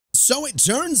So it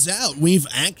turns out we've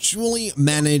actually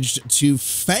managed to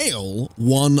fail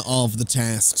one of the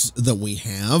tasks that we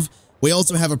have. We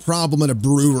also have a problem at a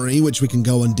brewery, which we can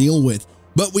go and deal with.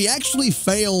 But we actually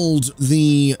failed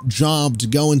the job to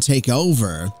go and take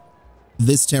over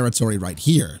this territory right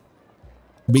here,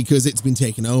 because it's been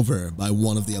taken over by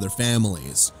one of the other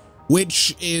families,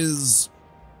 which is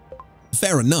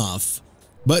fair enough.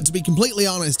 But to be completely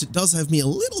honest, it does have me a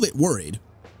little bit worried,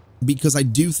 because I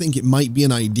do think it might be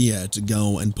an idea to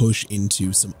go and push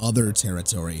into some other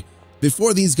territory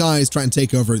before these guys try and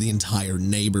take over the entire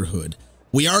neighborhood.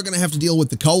 We are going to have to deal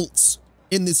with the cults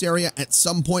in this area at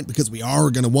some point, because we are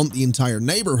going to want the entire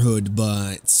neighborhood,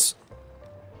 but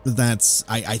that's,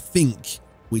 I think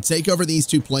we take over these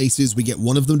two places, we get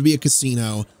one of them to be a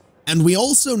casino, and we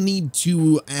also need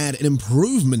to add an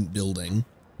improvement building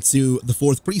to the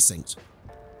 4th precinct.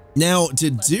 Now,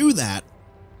 to do that,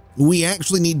 we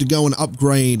actually need to go and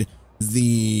upgrade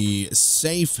the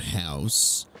safe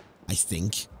house, I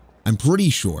think. I'm pretty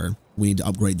sure we need to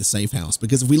upgrade the safe house,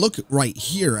 because if we look right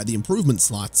here at the improvement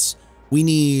slots, we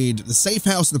need the safe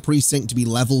house and the precinct to be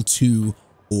level 2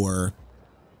 or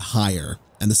higher.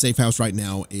 And the safe house right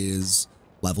now is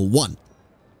level 1.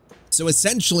 So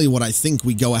essentially what I think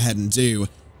we go ahead and do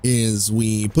is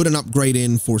we put an upgrade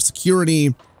in for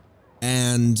security,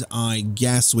 and I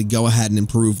guess we go ahead and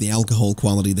improve the alcohol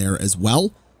quality there as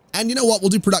well. And you know what? We'll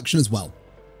do production as well.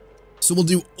 So we'll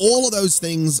do all of those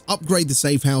things, upgrade the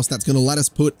safe house. That's going to let us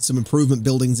put some improvement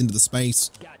buildings into the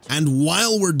space. And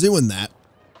while we're doing that,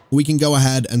 we can go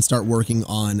ahead and start working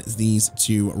on these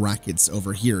 2 rackets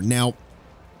over here. Now,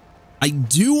 I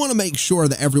do want to make sure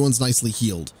that everyone's nicely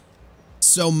healed.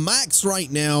 So Max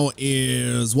right now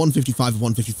is 155 of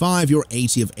 155, you're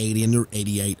 80 of 80, and you're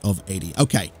 88 of 80.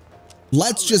 Okay.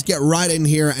 Let's just get right in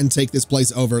here and take this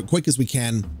place over quick as we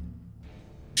can.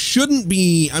 Shouldn't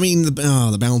be, I mean,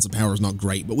 the balance of power is not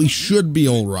great, but we should be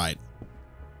all right.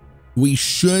 We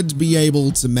should be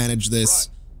able to manage this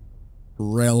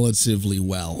relatively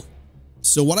well.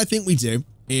 So what I think we do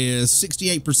is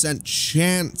 68%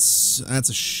 chance. That's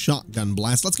a shotgun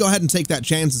blast. Let's go ahead and take that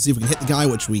chance and see if we can hit the guy,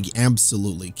 which we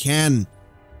absolutely can.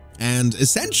 And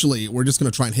essentially, we're just going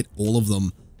to try and hit all of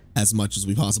them as much as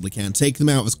we possibly can. Take them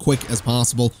out as quick as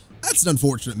possible. That's an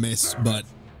unfortunate miss, but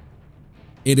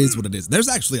it is what it is. There's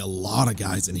actually a lot of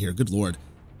guys in here. Good Lord.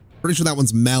 Pretty sure that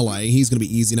one's melee. He's going to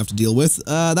be easy enough to deal with.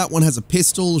 That one has a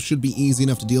pistol. Should be easy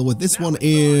enough to deal with. This one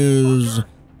is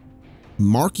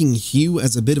marking Hugh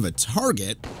as a bit of a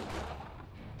target.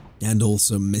 And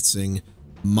also missing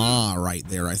Ma right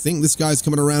there. I think this guy's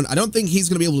coming around. I don't think he's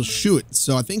going to be able to shoot.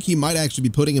 So I think he might actually be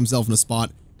putting himself in a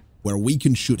spot where we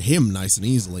can shoot him nice and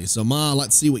easily. So Ma,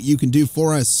 let's see what you can do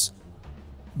for us.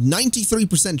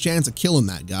 93% chance of killing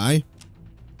that guy.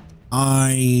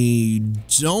 I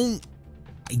don't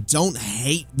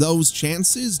hate those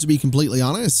chances, to be completely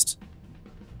honest.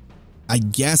 I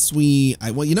guess well,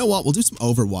 you know what? We'll do some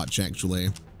Overwatch, actually.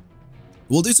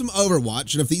 We'll do some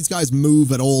Overwatch, and if these guys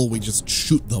move at all, we just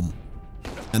shoot them.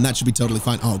 And that should be totally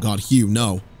fine. Oh, God, Hugh,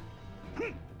 no.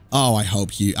 Oh,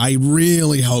 I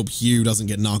really hope Hugh doesn't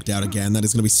get knocked out again. That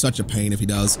is going to be such a pain if he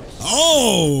does.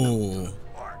 Oh!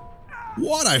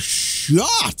 What a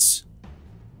shot!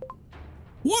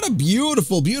 What a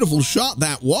beautiful, beautiful shot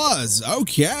that was.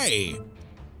 Okay.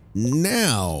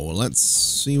 Now, let's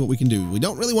see what we can do. We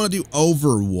don't really want to do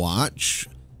Overwatch.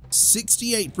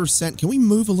 68%. Can we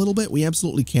move a little bit? We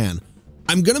absolutely can.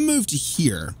 I'm going to move to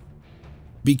here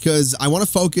because I want to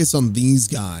focus on these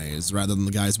guys rather than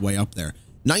the guys way up there.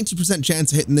 90%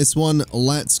 chance of hitting this one.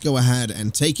 Let's go ahead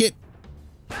and take it.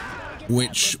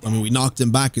 Which, I mean, we knocked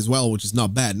him back as well, which is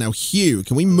not bad. Now, Hugh,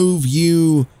 can we move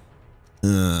you?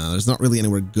 There's not really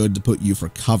anywhere good to put you for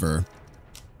cover.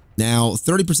 Now,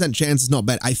 30% chance is not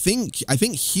bad. I think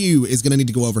Hugh is going to need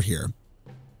to go over here.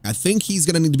 I think he's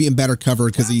going to need to be in better cover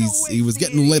because he was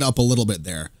getting lit up a little bit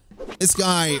there. This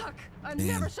guy,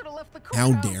 man,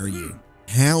 how dare you?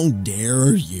 How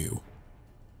dare you?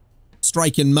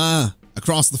 Striking Ma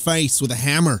across the face with a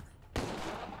hammer.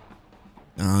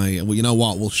 Well, you know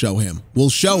what? We'll show him. We'll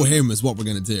show him is what we're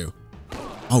going to do.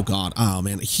 Oh, God. Oh,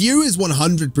 man. Hugh is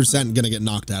 100% going to get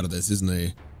knocked out of this, isn't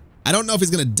he? I don't know if he's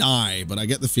going to die, but I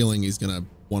get the feeling he's going to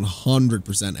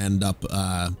 100% end up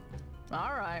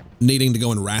needing to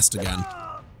go and rest again.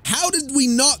 How did we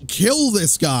not kill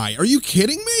this guy? Are you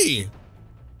kidding me?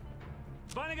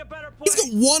 He's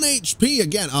got 1 HP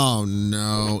again. Oh,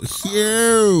 no.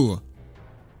 Hugh.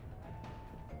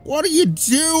 What are you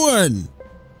doing?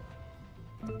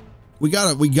 We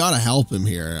gotta help him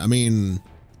here. I mean,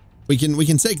 we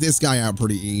can take this guy out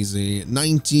pretty easy.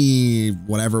 90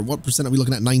 whatever. What percent are we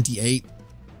looking at? 98.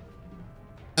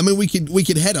 I mean, we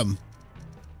could hit him.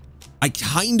 I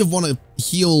kind of want to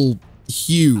heal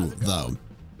Hugh, though.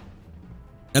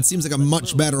 That seems like a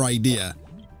much better idea.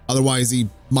 Otherwise, he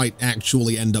might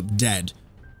actually end up dead,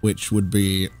 which would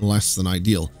be less than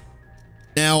ideal.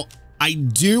 Now, I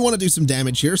do want to do some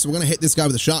damage here, so we're going to hit this guy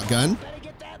with a shotgun.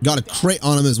 Got a crit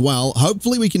on him as well.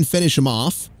 Hopefully, we can finish him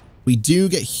off. We do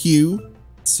get Hugh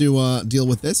to deal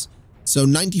with this. So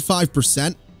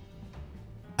 95%.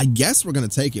 I guess we're going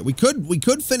to take it. We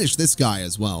could finish this guy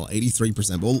as well,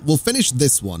 83%. But we'll finish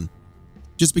this one,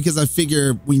 just because I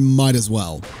figure we might as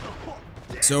well.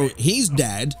 So he's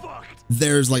dead.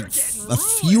 There's like a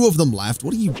few of them left.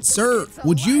 What are you, sir?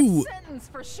 Would you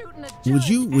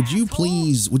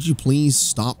please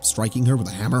stop striking her with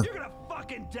a hammer?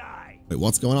 Wait,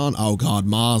 what's going on? Oh God,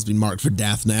 Ma's been marked for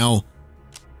death now.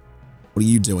 What are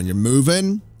you doing? You're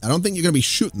moving? I don't think you're gonna be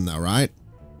shooting though, right?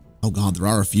 Oh God, there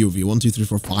are a few of you. 1, 2, 3,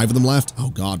 4, 5 of them left. Oh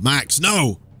God, Max,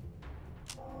 no!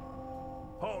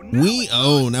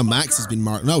 Oh, now Max has been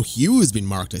marked. No, Hugh has been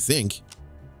marked, I think.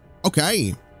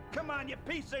 Okay.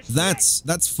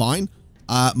 That's fine.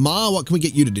 Ma, what can we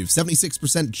get you to do?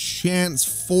 76%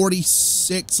 chance,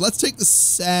 46. Let's take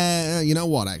the, you know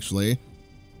what, actually?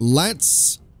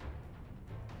 Let's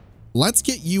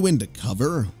get you into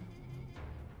cover.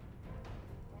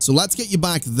 So let's get you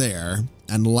back there,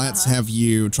 and let's have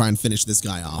you try and finish this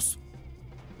guy off.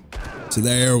 So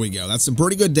there we go. That's some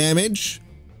pretty good damage.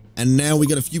 And now we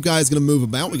got a few guys going to move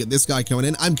about. We got this guy coming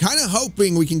in. I'm kind of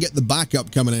hoping we can get the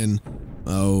backup coming in.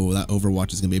 Oh, that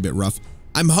Overwatch is going to be a bit rough.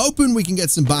 I'm hoping we can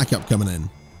get some backup coming in.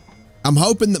 I'm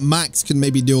hoping that Max can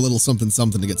maybe do a little something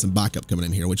to get some backup coming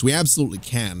in here, which we absolutely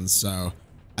can. So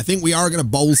I think we are going to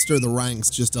bolster the ranks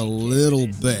just a little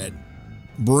bit.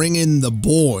 Bring in the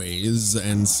boys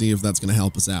and see if that's going to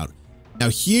help us out. Now,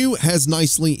 Hugh has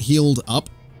nicely healed up.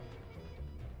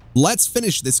 Let's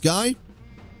finish this guy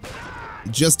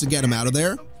just to get him out of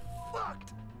there.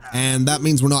 And that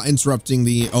means we're not interrupting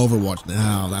the Overwatch.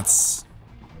 No, that's...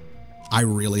 I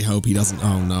really hope he doesn't...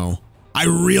 Oh, no. I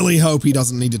really hope he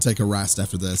doesn't need to take a rest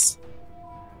after this.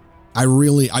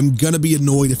 I'm going to be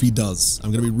annoyed if he does.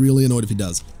 I'm going to be really annoyed if he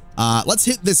does. Let's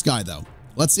hit this guy, though.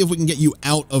 Let's see if we can get you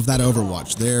out of that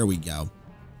Overwatch. There we go.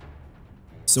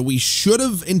 So we should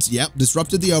have,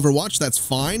 disrupted the Overwatch. That's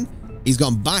fine. He's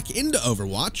gone back into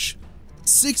Overwatch.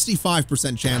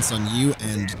 65% chance on you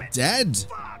and dead.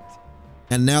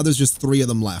 And now there's just 3 of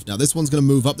them left. Now this one's going to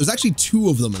move up. There's actually 2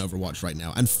 of them in Overwatch right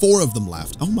now and 4 of them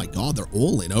left. Oh my God, they're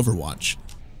all in Overwatch.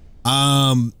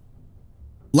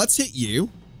 Let's hit you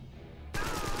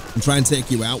and try and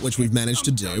take you out, which we've managed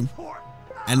to do.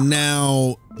 And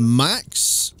now,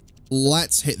 Max,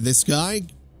 let's hit this guy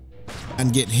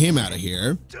and get him out of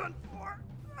here.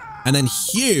 And then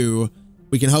Hugh,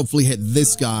 we can hopefully hit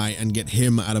this guy and get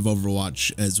him out of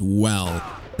Overwatch as well.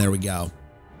 There we go.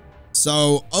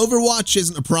 So, Overwatch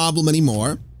isn't a problem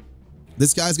anymore.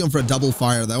 This guy's going for a double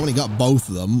fire, though, and he got both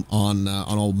of them on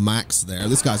old Max there.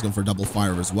 This guy's going for a double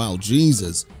fire as well.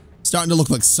 Jesus. Starting to look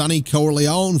like Sonny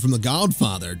Corleone from The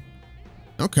Godfather.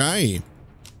 Okay.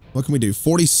 What can we do?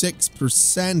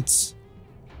 46%.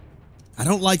 I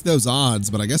don't like those odds,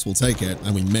 but I guess we'll take it.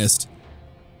 And we missed.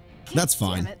 That's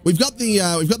fine. We've got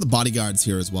the bodyguards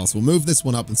here as well, so we'll move this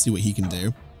one up and see what he can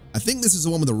do. I think this is the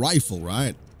one with the rifle,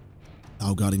 right?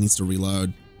 Oh God, he needs to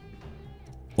reload.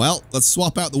 Well, let's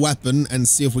swap out the weapon and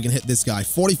see if we can hit this guy.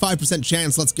 45%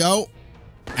 chance. Let's go.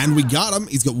 And we got him.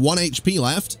 He's got 1 HP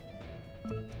left.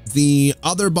 The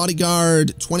other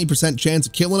bodyguard, 20% chance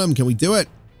of killing him. Can we do it?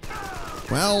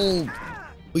 Well,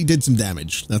 we did some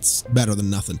damage. That's better than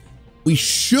nothing. We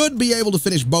should be able to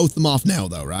finish both of them off now,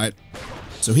 though, right?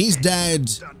 So he's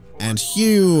dead. And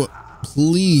Hugh,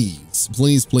 please,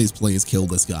 please, please, please kill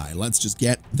this guy. Let's just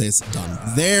get this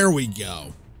done. There we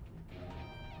go.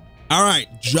 All right,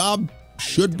 job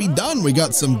should be done. We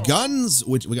got some guns,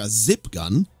 which we got a zip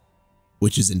gun,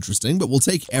 which is interesting, but we'll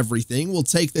take everything. We'll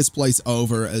take this place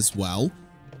over as well.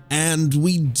 And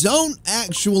we don't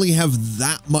actually have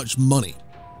that much money.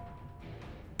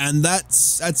 And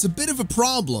that's a bit of a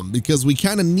problem because we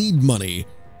kind of need money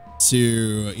to,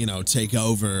 you know, take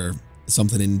over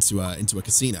something into a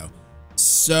casino.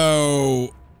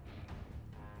 So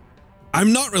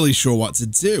I'm not really sure what to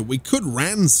do. We could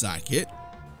ransack it,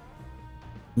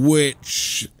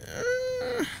 which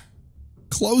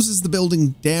closes the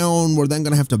building down. We're then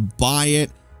going to have to buy it.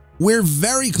 We're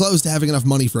very close to having enough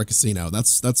money for a casino.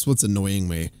 That's what's annoying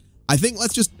me. I think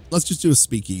let's just do a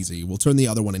speakeasy. We'll turn the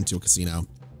other one into a casino.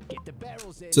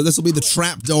 So this will be the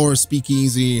trapdoor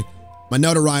speakeasy. My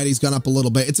notoriety's gone up a little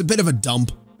bit. It's a bit of a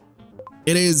dump.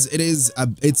 It's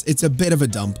a bit of a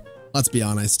dump. Let's be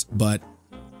honest, but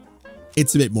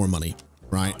it's a bit more money.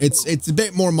 right? It's a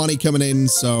bit more money coming in,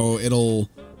 so it'll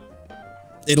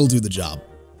do the job.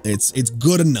 It's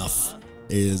good enough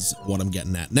is what I'm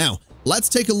getting at. Now, let's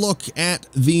take a look at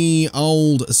the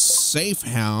old safe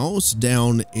house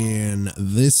down in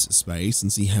this space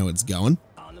and see how it's going.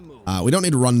 We don't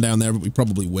need to run down there, but we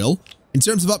probably will. In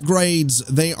terms of upgrades,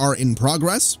 they are in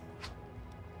progress,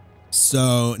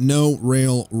 so no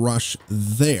real rush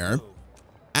there.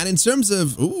 And in terms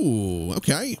of, ooh,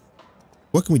 okay,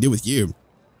 what can we do with you?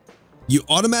 You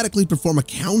automatically perform a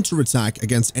counterattack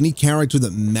against any character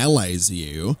that melees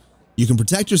you. You can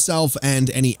protect yourself and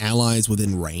any allies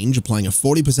within range, applying a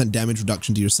 40% damage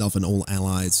reduction to yourself and all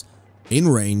allies in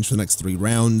range for the next 3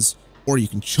 rounds. Or you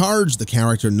can charge the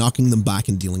character, knocking them back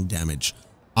and dealing damage.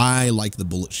 I like the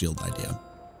bullet shield idea.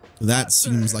 That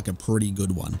seems like a pretty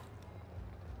good one.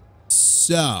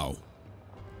 So,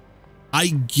 I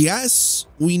guess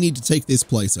we need to take this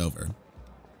place over.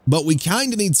 But we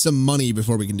kind of need some money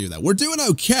before we can do that. We're doing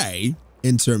okay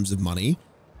in terms of money.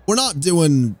 We're not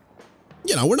doing,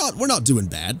 you know, we're not doing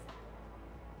bad.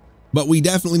 But we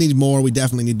definitely need more. We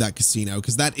definitely need that casino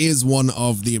because that is one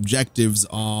of the objectives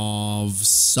of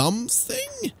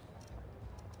something.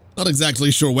 Not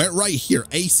exactly sure where. Right here,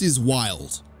 Ace is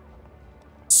Wild.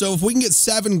 So if we can get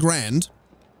 7 grand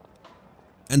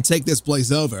and take this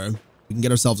place over, we can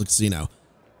get ourselves a casino.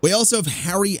 We also have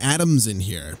Harry Adams in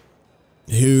here,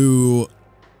 who,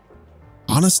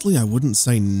 honestly, I wouldn't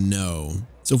say no.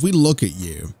 So if we look at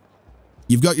you,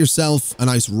 you've got yourself a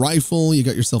nice rifle, you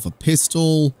got yourself a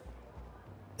pistol.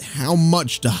 How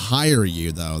much to hire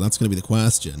you, though? That's going to be the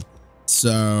question.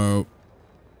 So,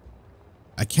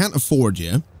 I can't afford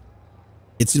you.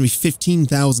 It's going to be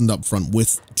 15,000 up front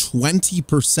with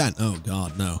 20%. Oh,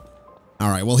 God, no. All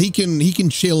right, well, he can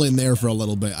chill in there for a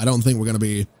little bit. I don't think we're going to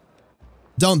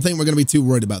be too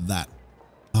worried about that.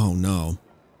 Oh, no.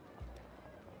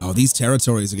 Oh, these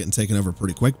territories are getting taken over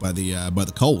pretty quick by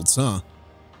the Colts, huh?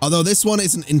 Although this one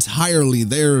isn't entirely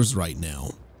theirs right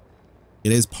now.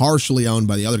 It is partially owned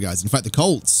by the other guys. In fact, the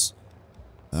Colts,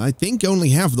 I think, only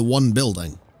have the 1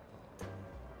 building.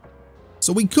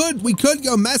 So we could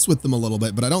go mess with them a little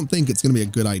bit, but I don't think it's going to be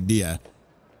a good idea.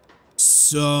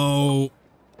 So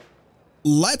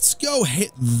let's go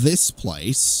hit this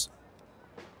place.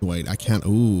 Wait, I can't.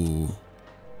 Ooh.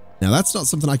 Now that's not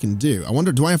something I can do. I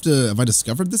wonder, have I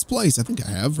discovered this place? I think I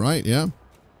have, right? Yeah.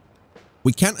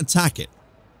 We can't attack it,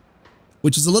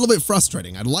 which is a little bit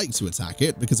frustrating. I'd like to attack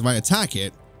it because if I attack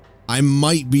it, I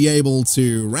might be able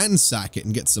to ransack it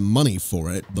and get some money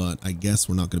for it, but I guess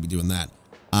we're not going to be doing that.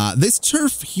 This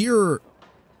turf here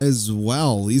as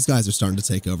well, these guys are starting to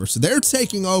take over. So they're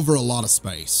taking over a lot of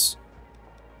space.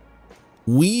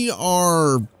 We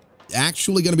are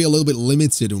actually going to be a little bit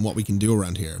limited in what we can do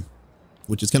around here,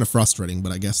 which is kind of frustrating,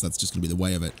 but I guess that's just going to be the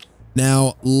way of it.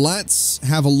 Now, let's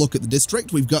have a look at the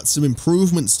district. We've got some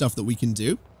improvement stuff that we can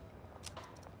do.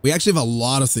 We actually have a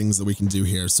lot of things that we can do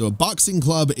here. So a boxing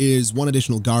club is 1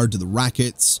 additional guard to the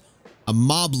rackets. A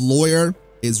mob lawyer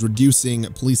is reducing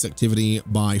police activity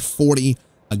by 40.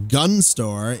 A gun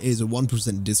store is a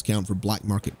 1% discount for black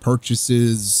market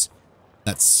purchases.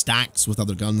 That stacks with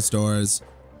other gun stores.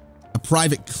 A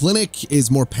private clinic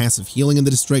is more passive healing in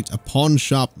the district. A pawn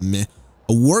shop, meh.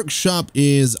 A workshop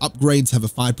is upgrades have a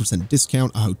 5%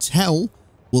 discount. A hotel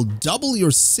will double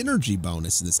your synergy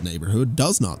bonus in this neighborhood.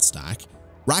 Does not stack.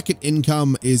 Racket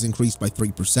income is increased by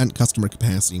 3%. Customer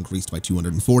capacity increased by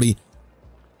 240.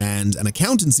 And an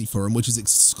accountancy firm, which is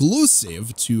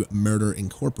exclusive to Murder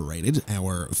Incorporated,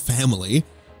 our family.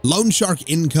 Loan Shark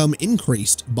income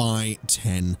increased by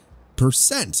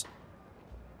 10%.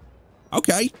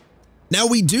 Okay. Now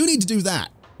we do need to do that.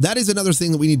 That is another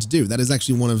thing that we need to do. That is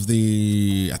actually one of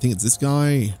the, I think it's this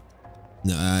guy.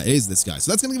 No, it is this guy.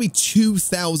 So that's going to give me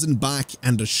 2,000 back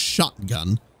and a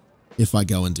shotgun if I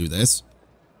go and do this,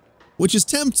 which is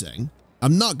tempting.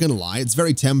 I'm not going to lie. It's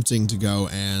very tempting to go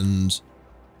and,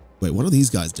 wait, what are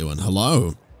these guys doing?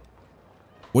 Hello.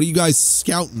 What are you guys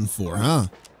scouting for, huh?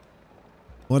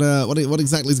 What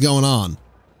exactly is going on?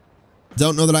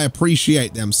 Don't know that I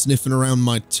appreciate them sniffing around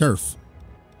my turf.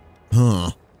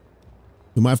 Huh.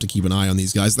 We might have to keep an eye on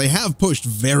these guys. They have pushed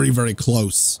very, very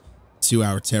close to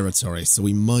our territory, so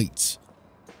we might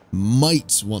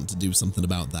want to do something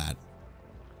about that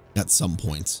at some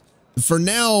point. For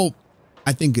now,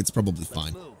 I think it's probably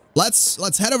fine.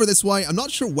 Let's head over this way. I'm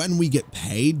not sure when we get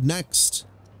paid next.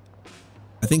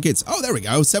 I think it's, oh, there we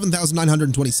go,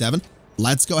 7,927.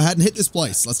 Let's go ahead and hit this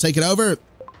place. Let's take it over,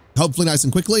 hopefully nice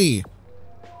and quickly.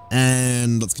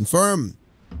 And let's confirm.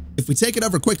 If we take it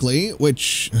over quickly,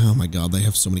 which, oh my God, they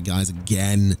have so many guys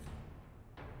again.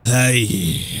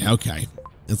 Hey, okay,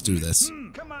 let's do this.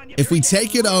 If we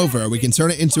take it over, we can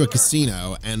turn it into a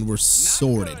casino and we're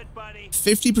sorted.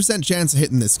 50% chance of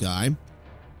hitting this guy.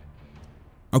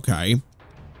 Okay.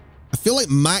 I feel like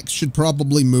Max should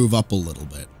probably move up a little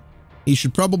bit. He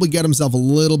should probably get himself a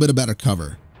little bit of better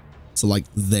cover. So like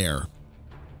there.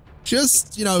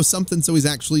 Just, you know, something so he's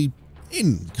actually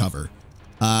in cover.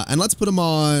 And let's put him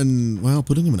on, well,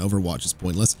 putting him in Overwatch is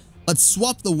pointless. Let's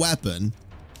swap the weapon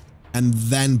and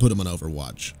then put him on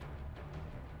Overwatch.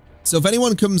 So if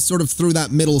anyone comes sort of through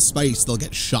that middle space, they'll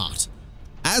get shot.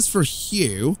 As for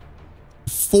Hugh,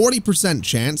 40%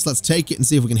 chance. Let's take it and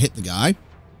see if we can hit the guy.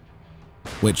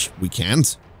 Which we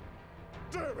can't.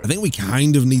 I think we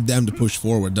kind of need them to push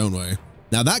forward, don't we?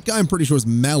 Now that guy I'm pretty sure is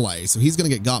melee, so he's going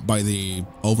to get got by the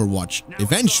Overwatch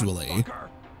eventually.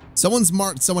 Someone's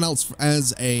marked someone else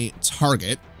as a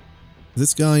target.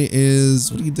 This guy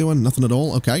is, what are you doing? Nothing at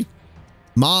all? Okay.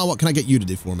 Ma, what can I get you to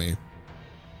do for me?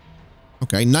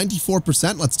 Okay,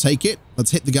 94%. Let's take it. Let's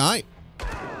hit the guy.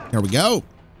 There we go.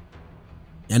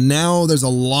 And now there's a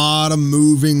lot of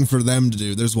moving for them to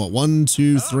do. There's what? 1,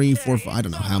 2, 3, 4, 5. I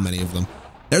don't know how many of them.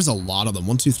 There's a lot of them.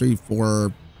 1, 2, 3,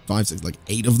 4, 5, 6, like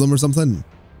 8 of them or something.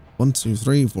 1, 2,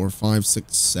 3, 4, 5,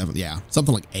 6, 7. Yeah,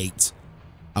 something like 8,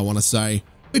 I want to say.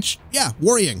 Which, yeah,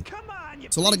 worrying.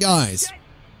 It's a lot of guys.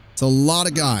 It's a lot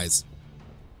of guys.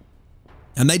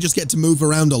 And they just get to move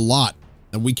around a lot.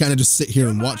 And we kind of just sit here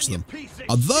and watch them.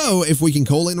 Although, if we can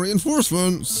call in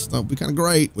reinforcements, that would be kind of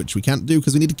great, which we can't do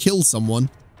because we need to kill someone.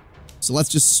 So let's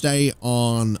just stay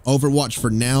on Overwatch for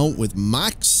now with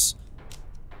Max.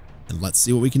 And let's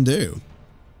see what we can do.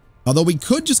 Although we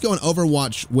could just go on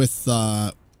Overwatch with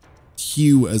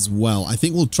Hugh as well. I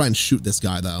think we'll try and shoot this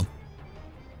guy, though.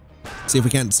 See if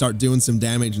we can't start doing some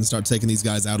damage and start taking these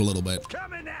guys out a little bit.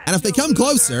 And if they come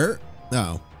closer...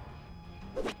 Oh,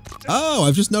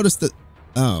 I've just noticed that...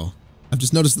 Oh, I've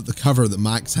just noticed that the cover that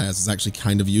Max has is actually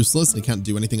kind of useless. He can't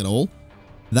do anything at all.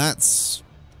 That's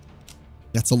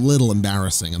a little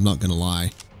embarrassing. I'm not going to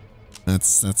lie.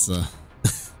 That's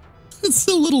it's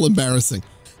a little embarrassing.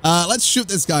 Let's shoot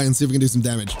this guy and see if we can do some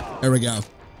damage. There we go.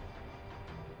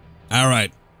 All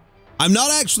right. I'm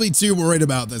not actually too worried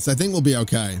about this. I think we'll be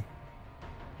okay.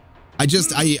 I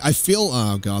feel,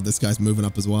 oh God, this guy's moving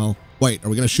up as well. Wait, are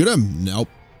we going to shoot him? Nope.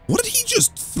 What did he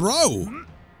just throw?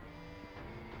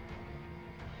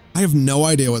 I have no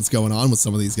idea what's going on with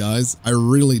some of these guys. I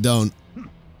really don't.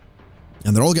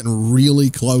 And they're all getting really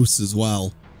close as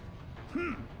well.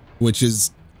 Which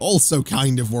is also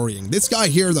kind of worrying. This guy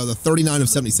here, though, the 39 of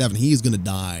 77, he's going to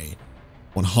die.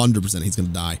 100% he's going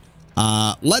to die.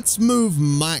 Let's move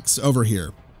Max over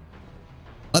here.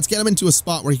 Let's get him into a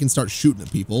spot where he can start shooting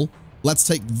at people. Let's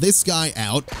take this guy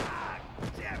out.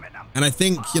 And I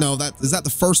think, you know, is that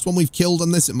the first one we've killed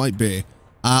on this? It might be.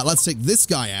 Let's take this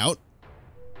guy out.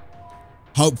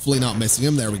 Hopefully not missing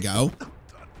him. There we go.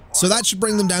 So that should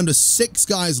bring them down to 6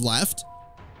 guys left.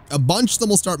 A bunch of them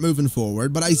will start moving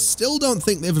forward, but I still don't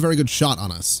think they have a very good shot on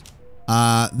us.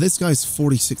 This guy's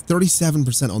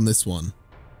 37% on this one.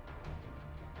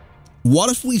 What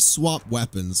if we swap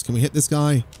weapons? Can we hit this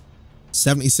guy?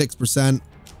 76%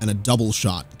 and a double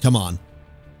shot. Come on.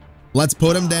 Let's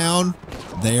put him down.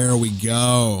 There we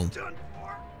go.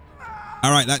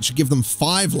 All right, that should give them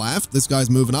 5 left. This guy's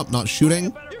moving up, not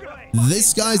shooting.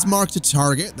 This guy's marked a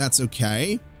target. That's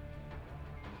okay.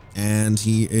 And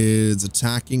he is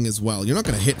attacking as well. You're not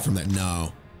going to hit from there.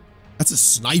 No. That's a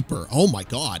sniper. Oh my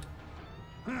God.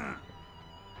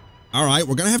 All right,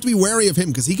 we're going to have to be wary of him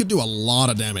because he could do a lot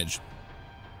of damage.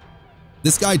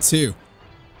 This guy too.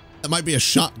 That might be a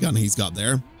shotgun he's got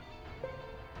there.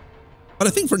 But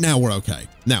I think for now we're okay.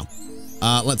 Now,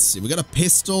 let's see. We got a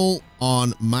pistol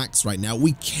on Max right now.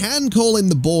 We can call in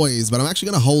the boys, but I'm actually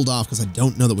going to hold off because I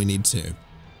don't know that we need to.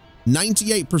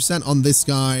 98% on this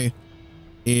guy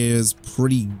is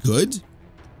pretty good.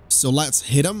 So let's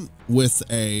hit him with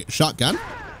a shotgun.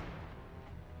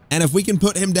 And if we can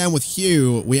put him down with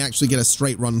Hugh, we actually get a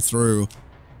straight run through,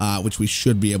 which we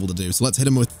should be able to do. So let's hit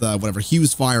him with whatever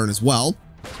Hugh's firing as well.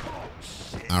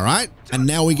 All right. And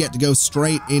now we get to go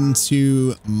straight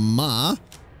into Ma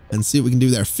and see what we can do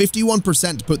there.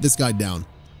 51% to put this guy down.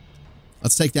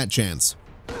 Let's take that chance.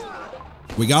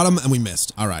 We got him and we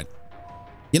missed. All right.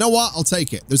 You know what? I'll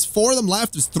take it. There's 4 of them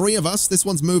left. There's 3 of us. This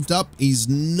one's moved up. He's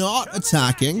not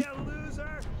attacking.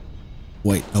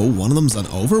 Wait. Oh, one of them's on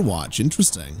Overwatch.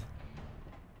 Interesting.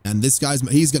 And this guy's,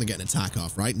 he's going to get an attack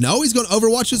off, right? No, he's going to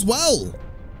Overwatch as well.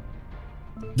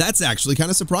 That's actually kind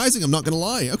of surprising. I'm not going to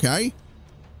lie. Okay.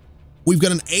 We've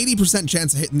got an 80%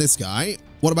 chance of hitting this guy.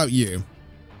 What about you?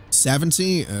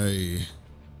 70?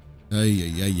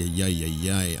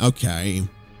 Okay.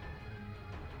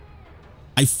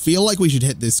 I feel like we should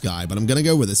hit this guy, but I'm going to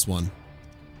go with this one.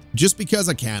 Just because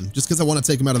I can. Just because I want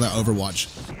to take him out of that Overwatch.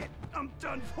 I'm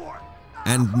done for.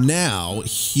 And now,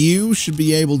 Hugh should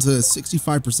be able to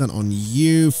 65% on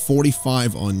you,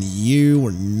 45 on you.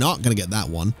 We're not going to get that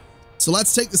one. So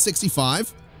let's take the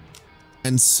 65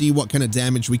 and see what kind of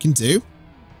damage we can do,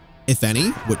 if any,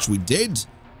 which we did.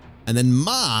 And then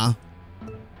Ma,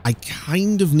 I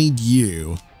kind of need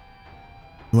you.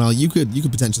 Well, you could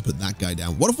potentially put that guy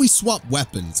down. What if we swap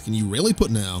weapons? Can you really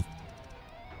put no?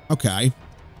 Okay.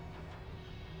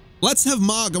 Let's have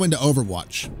Ma go into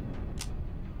Overwatch.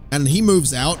 And he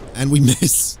moves out and we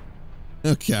miss.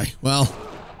 Okay, well,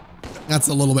 that's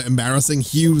a little bit embarrassing.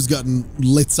 Hugh's gotten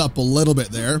lit up a little bit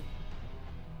there.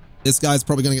 This guy's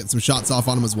probably going to get some shots off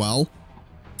on him as well.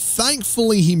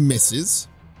 Thankfully, he misses,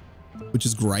 which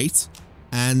is great.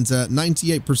 And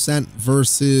 98%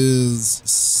 versus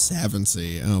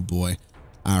 70. Oh boy.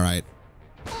 All right.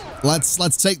 Let's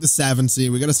take the 70.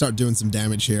 We got to start doing some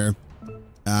damage here.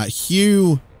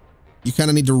 Hugh, you kind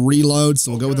of need to reload,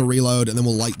 so we'll go with the reload, and then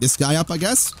we'll light this guy up, I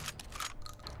guess.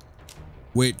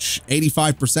 Which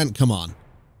 85%. Come on,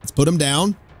 let's put him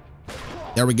down.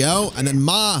 There we go. And then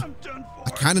Ma, I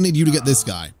kind of need you to get this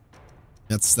guy.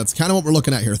 That's kind of what we're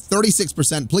looking at here.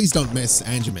 36%. Please don't miss,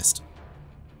 and you missed.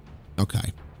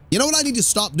 Okay. You know what I need to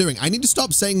stop doing? I need to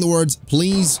stop saying the words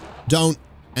please, don't,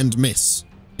 and miss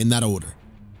in that order,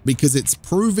 because it's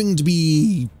proving to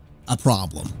be a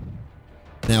problem.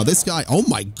 Now this guy, oh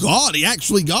my God, he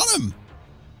actually got him.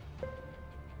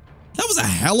 That was a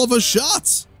hell of a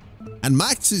shot. And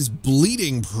Max is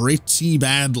bleeding pretty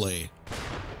badly.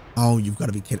 Oh, you've got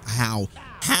to be kidding. How?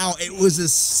 It was a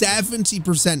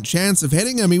 70% chance of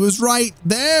hitting him. He was right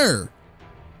there.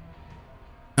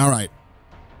 All right.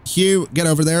 Hugh, get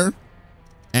over there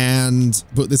and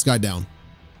put this guy down.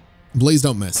 Please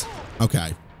don't miss.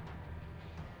 Okay.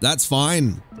 That's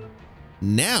fine.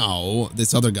 Now,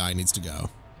 this other guy needs to go.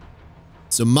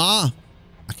 So, Ma,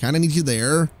 I kind of need you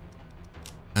there,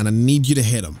 and I need you to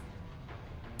hit him.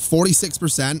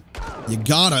 46%. You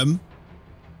got him.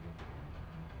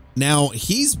 Now,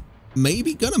 he's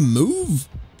maybe going to move.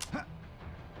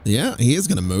 Yeah, he is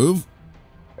going to move.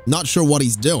 Not sure what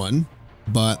he's doing,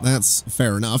 but that's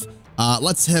fair enough.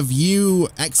 Let's have you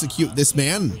execute this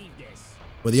man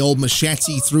with the old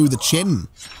machete through the chin.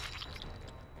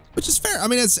 Which is fair. I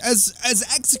mean, as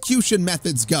execution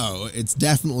methods go, it's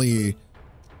definitely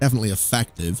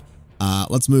effective.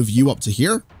 Let's move you up to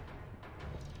here.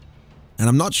 And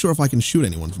I'm not sure if I can shoot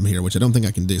anyone from here, which I don't think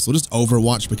I can do. So we'll just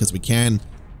Overwatch because we can.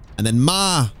 And then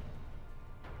Ma,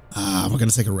 we're going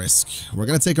to take a risk. We're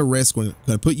going to take a risk. We're going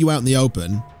to put you out in the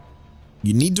open.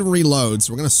 You need to reload,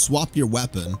 so we're going to swap your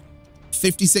weapon.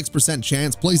 56%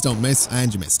 chance. Please don't miss.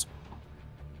 And you missed.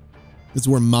 This is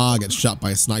where Ma gets shot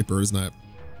by a sniper, isn't it?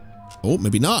 Oh,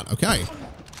 maybe not. Okay.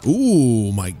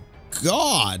 Ooh, my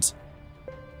God.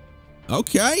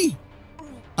 Okay.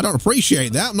 I don't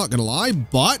appreciate that, I'm not going to lie,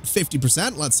 but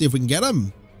 50%. Let's see if we can get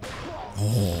him.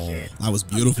 Oh, that was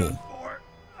beautiful.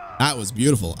 That was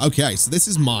beautiful. Okay, so this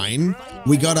is mine.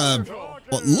 We got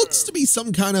what looks to be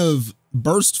some kind of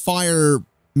burst fire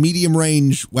medium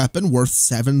range weapon worth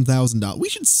 $7,000. We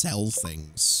should sell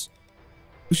things.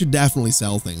 We should definitely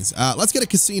sell things. Let's get a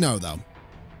casino, though.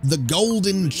 The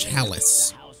Golden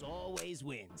Chalice.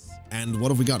 And what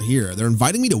have we got here? They're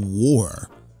inviting me to war.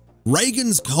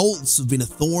 Reagan's cults have been a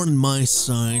thorn in my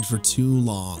side for too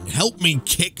long. Help me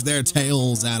kick their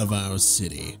tails out of our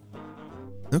city.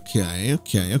 Okay.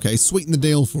 Sweeten the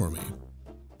deal for me.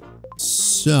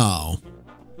 So,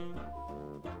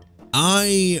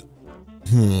 I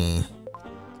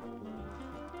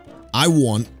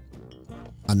want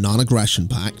a non-aggression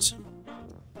pact,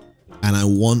 and I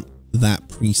want that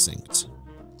precinct.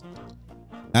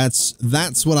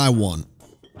 That's what I want.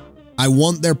 I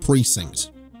want their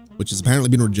precinct, which has apparently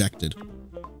been rejected.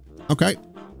 Okay.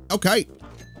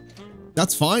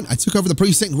 That's fine. I took over the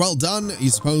precinct. Well done. You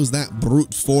suppose that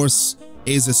brute force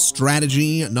is a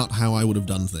strategy, not how I would have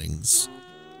done things.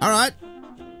 All right.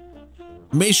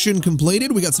 Mission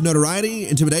completed. We got some notoriety,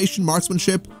 intimidation,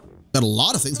 marksmanship. Got a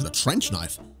lot of things. Got a trench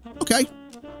knife. Okay.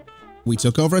 We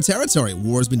took over a territory.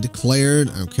 War's been declared.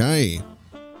 Okay.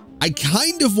 I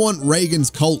kind of want Reagan's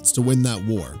cults to win that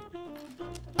war.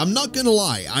 I'm not gonna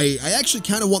lie. I actually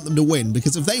kind of want them to win,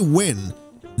 because if they win,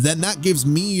 then that gives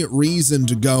me reason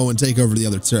to go and take over the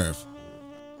other turf.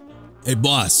 Hey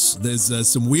boss, there's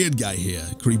some weird guy here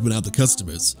creeping out the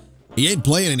customers. He ain't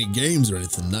playing any games or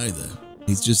anything neither.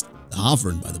 He's just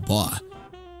hovering by the bar.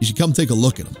 You should come take a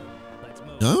look at him.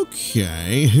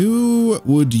 Okay, who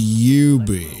would you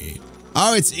be?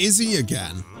 Oh, it's Izzy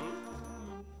again.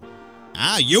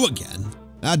 Ah, you again.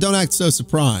 Don't act so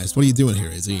surprised. What are you doing here,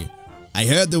 Izzy? I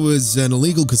heard there was an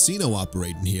illegal casino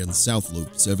operating here in the South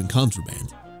Loop, serving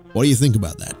contraband. What do you think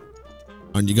about that?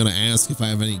 Aren't you gonna ask if I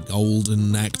have any gold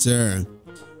and nectar?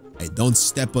 Hey, don't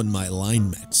step on my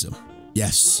line, Maxim.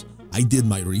 Yes, I did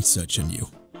my research on you.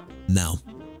 Now,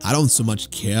 I don't so much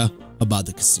care about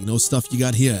the casino stuff you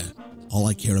got here. All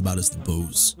I care about is the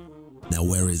booze. Now,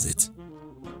 where is it?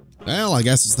 Well, I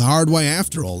guess it's the hard way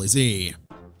after all, is he?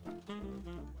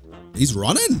 He's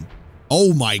running?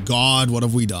 Oh my god, what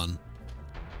have we done?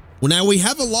 Well, now we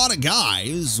have a lot of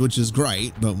guys, which is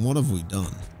great, but what have we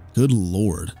done? Good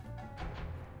lord.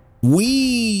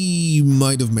 We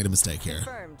might have made a mistake here.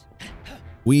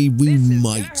 We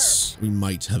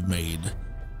might have made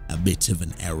a bit of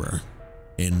an error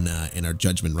in our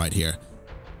judgment right here.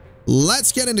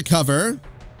 Let's get into cover,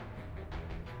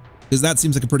 because that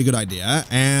seems like a pretty good idea.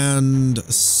 And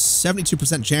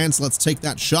 72% chance. Let's take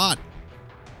that shot.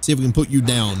 See if we can put you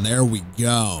down. There we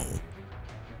go.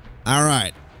 All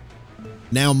right.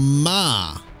 Now,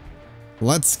 Ma,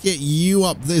 let's get you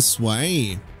up this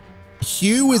way.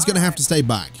 Hugh is going to have to stay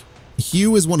back.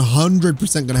 Hugh is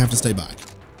 100% going to have to stay back,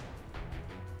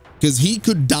 because he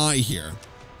could die here.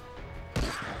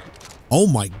 Oh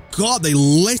my god, they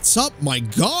lit up my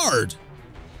guard.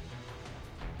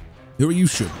 Who are you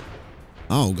shooting?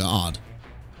 Oh god.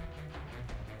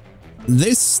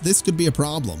 This could be a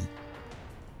problem.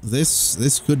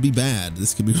 This could be bad.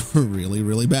 This could be really,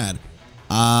 really bad.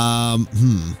 All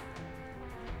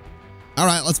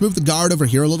right, let's move the guard over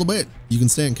here a little bit. You can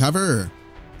stay in cover,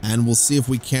 and we'll see if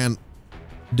we can't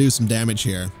do some damage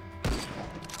here.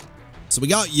 So we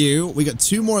got you. We got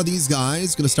two more of these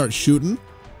guys gonna start shooting.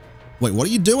 Wait, what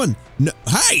are you doing? No,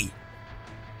 hey!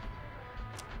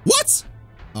 What?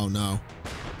 Oh no.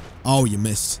 Oh, you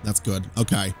missed. That's good.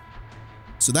 Okay.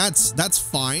 So that's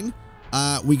fine.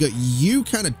 We got you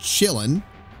kind of chilling.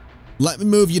 Let me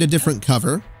move you to different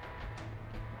cover,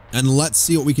 and let's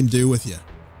see what we can do with you.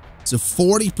 So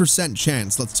 40%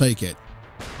 chance. Let's take it.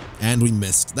 And we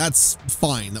missed. That's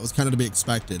fine. That was kind of to be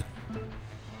expected.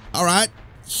 All right.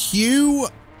 Hugh,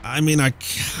 I mean, I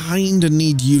kind of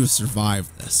need you to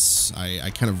survive this. I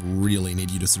kind of really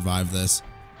need you to survive this.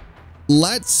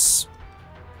 Let's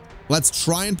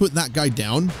try and put that guy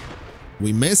down.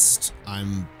 We missed.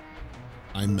 I'm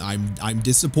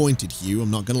disappointed, Hugh.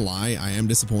 I'm not gonna lie. I am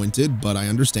disappointed, but I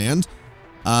understand.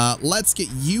 Let's get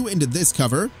you into this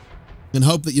cover and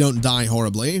hope that you don't die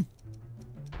horribly.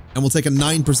 And we'll take a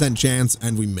 9% chance,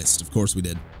 and we missed. Of course we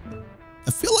did.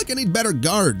 I feel like I need better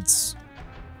guards.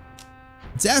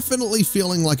 Definitely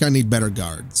feeling like I need better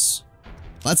guards.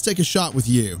 Let's take a shot with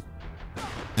you.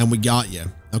 And we got you.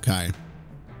 Okay.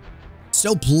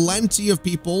 Still plenty of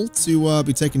people to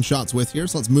be taking shots with here.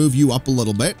 So let's move you up a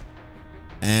little bit.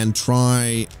 And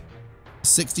try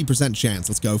 60% chance.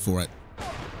 Let's go for it.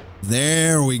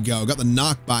 There we go. Got the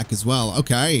knockback as well.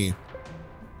 Okay.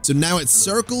 So now it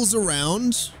circles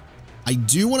around. I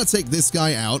do want to take this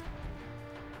guy out.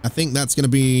 I think that's going to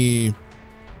be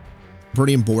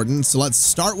pretty important. So let's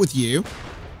start with you.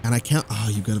 And I can't. Oh,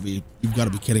 you've got to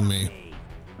be kidding me.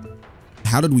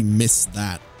 How did we miss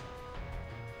that?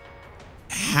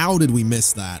 How did we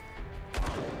miss that?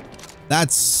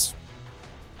 That's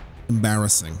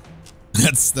embarrassing.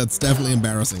 That's definitely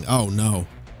embarrassing. Oh no.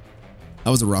 That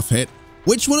was a rough hit.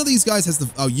 Which one of these guys has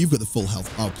the, oh, you've got the full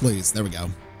health. Oh, please. There we go.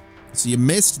 So you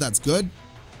missed. That's good.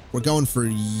 We're going for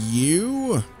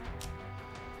you.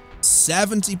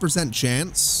 70%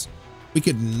 chance. We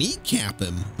could kneecap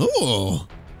him. Oh.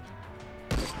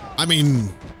 I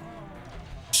mean,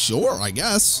 sure, I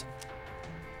guess.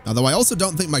 Although I also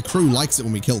don't think my crew likes it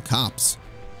when we kill cops.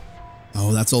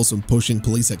 Oh, that's also pushing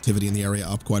police activity in the area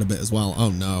up quite a bit as well. Oh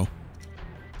no.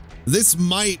 This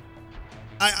might,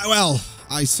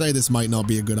 I say this might not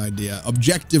be a good idea.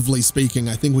 Objectively speaking,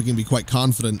 I think we can be quite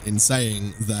confident in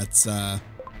saying that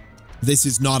this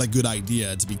is not a good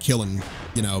idea to be killing,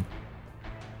 you know,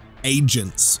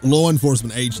 agents, law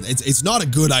enforcement agents. It's not a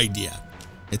good idea.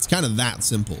 It's kind of that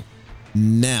simple.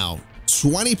 Now,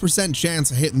 20%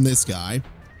 chance of hitting this guy.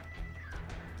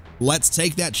 Let's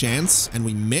take that chance, and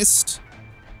we missed.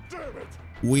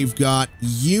 We've got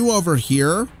you over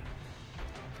here.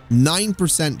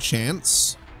 9%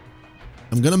 chance.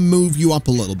 I'm gonna move you up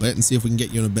a little bit and see if we can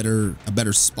get you in a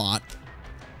better spot.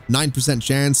 9%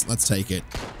 chance. Let's take it.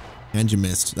 And you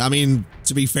missed. I mean,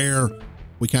 to be fair,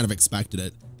 we kind of expected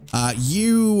it.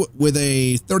 You with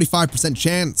a 35%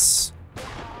 chance.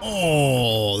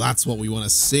 Oh, that's what we want to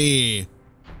see.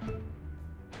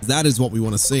 That is what we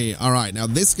want to see. All right, now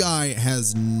this guy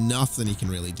has nothing he can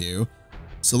really do.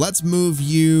 So let's move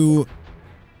you.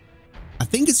 I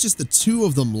think it's just the two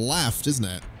of them left, isn't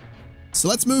it? So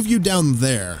let's move you down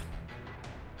there.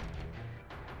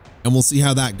 And we'll see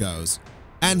how that goes.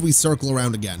 And we circle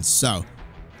around again. So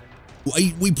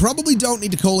we probably don't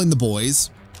need to call in the boys.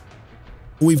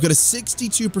 We've got a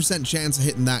 62% chance of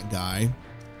hitting that guy.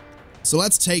 So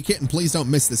let's take it, and please don't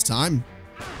miss this time.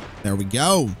 There we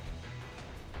go.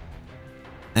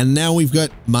 And now we've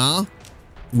got Ma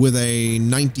with a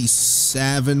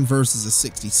 97 versus a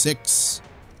 66.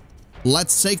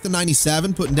 Let's take the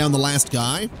 97, putting down the last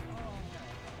guy.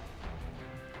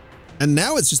 And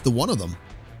now it's just the one of them.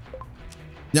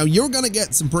 Now you're going to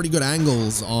get some pretty good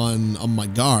angles on my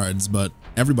guards, but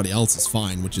everybody else is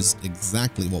fine, which is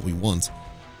exactly what we want.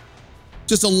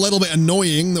 Just a little bit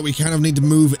annoying that we kind of need to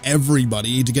move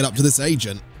everybody to get up to this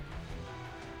agent.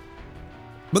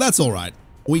 But that's all right.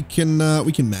 We can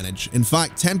manage. In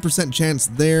fact, 10% chance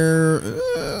there.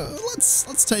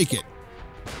 Let's take it.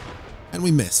 And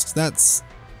we missed. That's,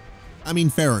 I mean,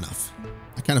 fair enough.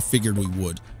 I kind of figured we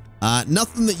would.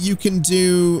 Nothing that you can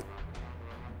do.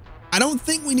 I don't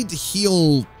think we need to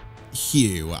heal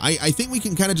Hugh. I think we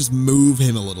can kind of just move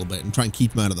him a little bit and try and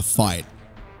keep him out of the fight.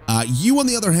 You, on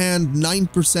the other hand,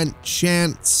 9%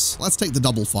 chance. Let's take the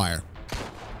double fire.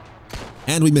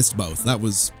 And we missed both. That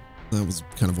was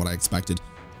kind of what I expected.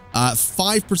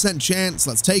 5% chance.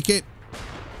 Let's take it.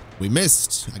 We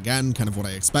missed. Again, kind of what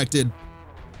I expected.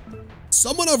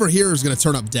 Someone over here is going to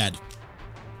turn up dead.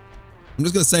 I'm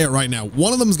just going to say it right now.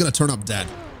 One of them is going to turn up dead.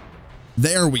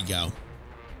 There we go.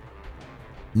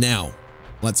 Now,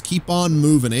 let's keep on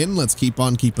moving in. Let's keep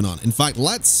on keeping on. In fact,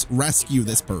 let's rescue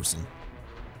this person.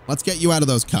 Let's get you out of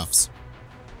those cuffs.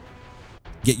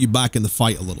 Get you back in the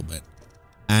fight a little bit.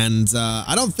 And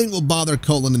I don't think we'll bother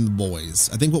calling in the boys.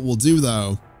 I think what we'll do,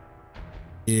 though,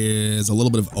 is a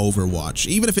little bit of Overwatch,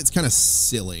 even if it's kind of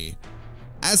silly.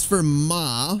 As for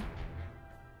Ma,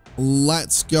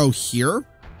 let's go here,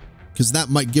 because that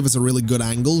might give us a really good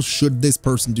angle should this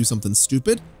person do something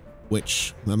stupid,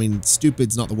 which, I mean,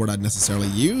 stupid's not the word I'd necessarily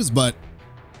use, but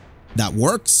that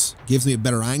works. Gives me a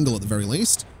better angle at the very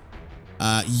least.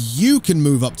 You can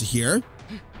move up to here,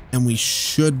 and we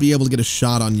should be able to get a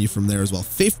shot on you from there as well.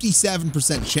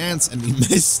 57% chance, and we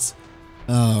missed.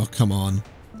 Oh, come on.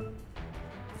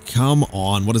 Come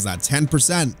on. What is that?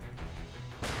 10%.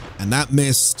 And that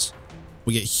missed.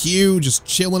 We get Hugh just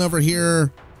chilling over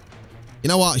here. You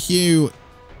know what, Hugh?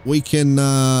 We can,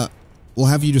 we'll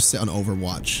have you just sit on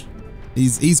Overwatch.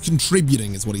 He's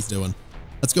contributing is what he's doing.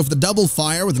 Let's go for the double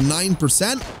fire with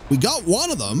 9%. We got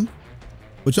one of them,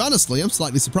 which honestly, I'm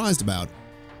slightly surprised about.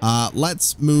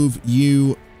 Let's move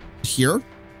you here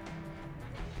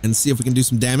and see if we can do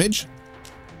some damage.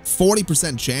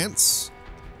 40% chance.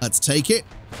 Let's take it.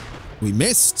 We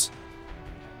missed.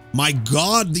 My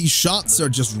God, these shots are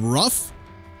just rough.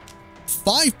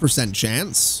 5%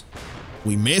 chance.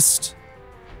 We missed.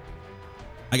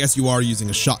 I guess you are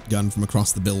using a shotgun from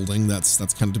across the building. That's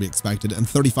kind of to be expected. And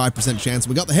 35% chance.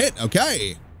 We got the hit.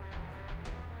 Okay.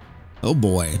 Oh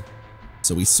boy.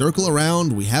 So we circle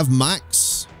around. We have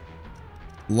Max.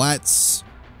 Let's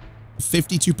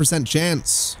 52%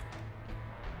 chance.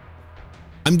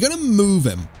 I'm going to move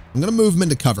him. I'm going to move him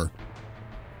into cover.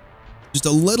 Just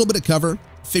a little bit of cover.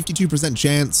 52%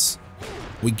 chance.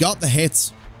 We got the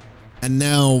hit. And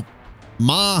now,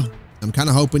 Ma, I'm kind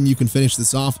of hoping you can finish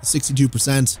this off.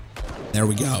 62%. There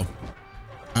we go.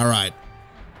 All right.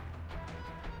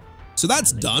 So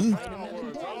that's done.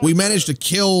 We managed to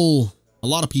kill a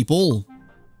lot of people.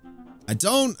 I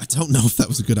don't know if that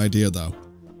was a good idea though.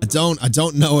 I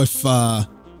don't know if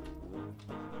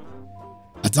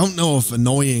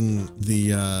annoying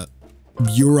the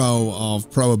Bureau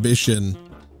of Prohibition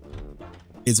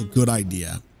is a good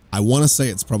idea. I want to say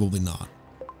it's probably not.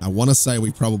 I want to say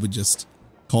we probably just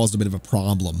caused a bit of a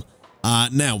problem.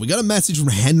 Now we got a message from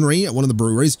Henry at one of the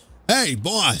breweries. Hey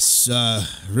boss,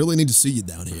 really need to see you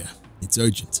down here. It's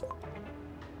urgent.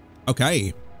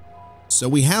 Okay. So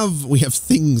we have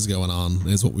things going on,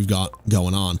 is what we've got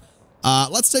going on.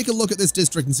 Let's take a look at this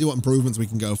district and see what improvements we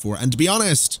can go for. And to be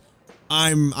honest,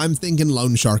 I'm thinking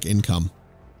loan shark income.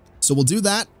 So we'll do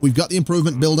that. We've got the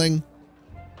improvement building.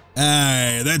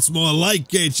 Hey, that's more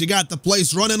like it. You got the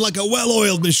place running like a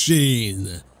well-oiled machine.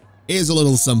 Here's a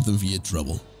little something for your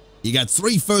trouble. You got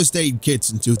 3 first aid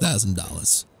kits and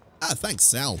 $2,000. Ah, thanks,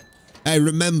 Sal. Hey,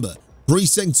 remember,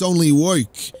 precincts only work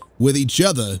with each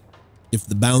other if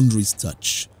the boundaries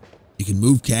touch. You can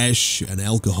move cash and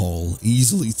alcohol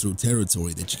easily through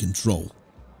territory that you control.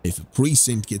 If a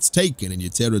precinct gets taken and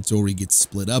your territory gets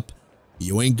split up,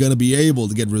 you ain't gonna be able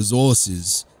to get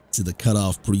resources to the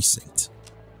cut-off precinct.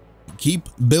 Keep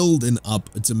building up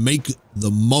to make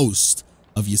the most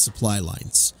of your supply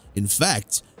lines. In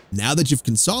fact, now that you've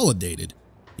consolidated,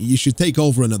 you should take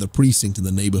over another precinct in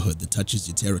the neighborhood that touches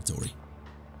your territory.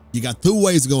 You got two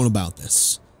ways of going about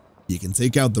this. You can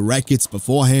take out the rackets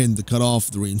beforehand to cut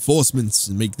off the reinforcements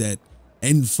and make that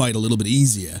end fight a little bit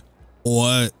easier.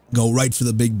 Or go right for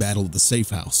the big battle at the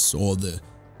safe house or the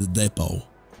depot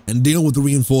and deal with the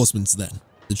reinforcements then.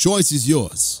 The choice is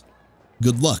yours.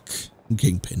 Good luck,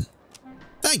 Kingpin.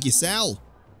 Thank you, Sal.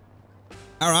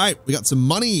 All right, we got some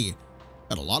money.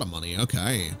 Got a lot of money,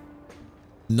 okay.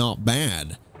 Not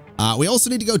bad. We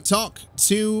also need to go talk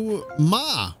to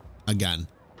Ma again.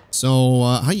 So,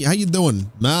 how you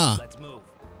doing, Ma? Let's move.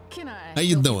 Can I How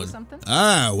you help doing? with something?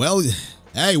 Ah, well,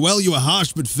 hey, well, you were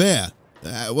harsh but fair.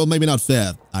 Well, maybe not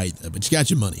fair either, but you got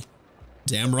your money.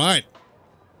 Damn right.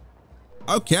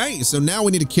 Okay, so now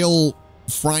we need to kill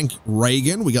Frank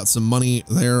Reagan. We got some money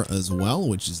there as well,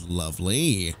 which is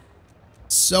lovely.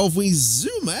 So if we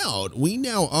zoom out, we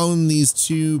now own these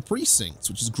two precincts,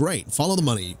 which is great. Follow the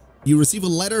money. You receive a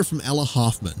letter from Ella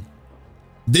Hoffman.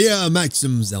 Dear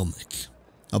Maxim Zelnick,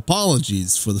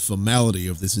 apologies for the formality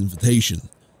of this invitation.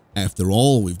 After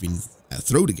all we've been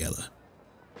through together.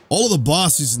 All of the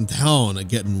bosses in town are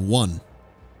getting one.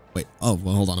 Wait, oh,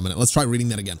 well, hold on a minute. Let's try reading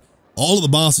that again. All of the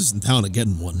bosses in town are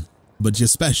getting one, but you're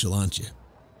special, aren't you?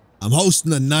 I'm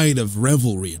hosting a night of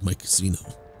revelry at my casino,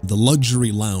 the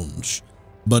Luxury Lounge,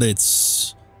 but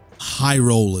it's high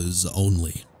rollers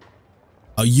only.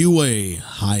 Are you a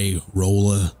high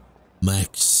roller,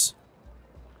 Max?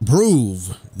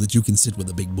 Prove that you can sit with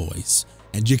the big boys,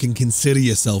 and you can consider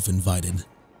yourself invited.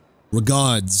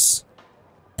 Regards,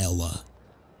 Ella.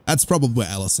 That's probably what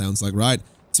Ella sounds like, right?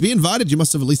 To be invited, you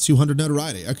must have at least 200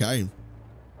 notoriety. Okay.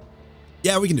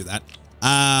 Yeah, we can do that.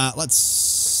 Let's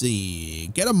see.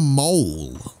 Get a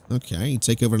mole. Okay,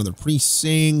 take over another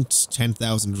precinct.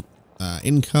 10,000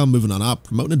 income. Moving on up.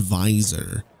 Promote an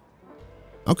advisor.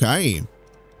 Okay.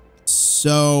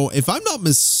 So, if I'm not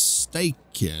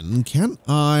mistaken, can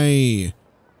I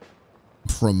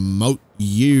promote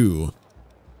you?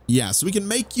 Yeah, so we can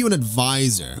make you an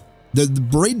advisor. The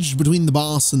bridge between the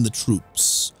boss and the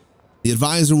troops. The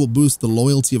advisor will boost the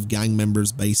loyalty of gang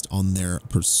members based on their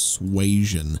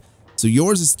persuasion. So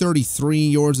yours is 33,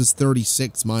 yours is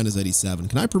 36, mine is 87.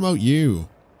 Can I promote you?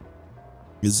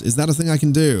 Is that a thing I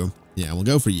can do? Yeah, we'll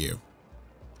go for you.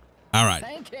 All right.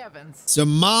 Thank heavens. So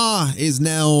Ma is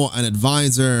now an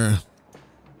advisor.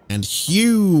 And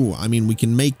Hugh, I mean, we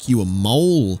can make you a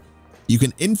mole. You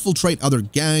can infiltrate other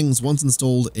gangs. Once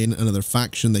installed in another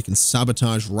faction, they can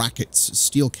sabotage rackets,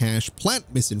 steal cash, plant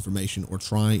misinformation, or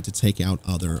try to take out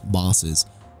other bosses.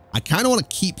 I kind of want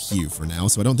to keep Hugh for now,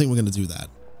 so I don't think we're going to do that.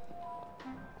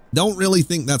 Don't really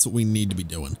think that's what we need to be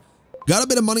doing. Got a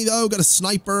bit of money, though. Got a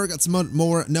sniper. Got some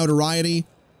more notoriety.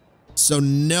 So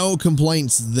no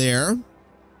complaints there.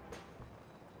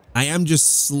 I am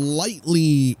just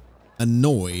slightly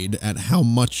annoyed at how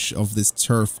much of this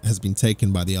turf has been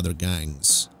taken by the other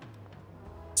gangs.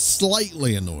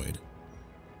 Slightly annoyed.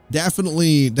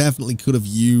 Definitely could have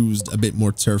used a bit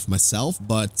more turf myself,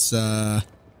 but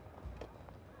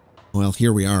well,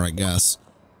 here we are, I guess.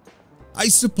 I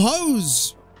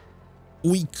suppose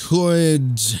we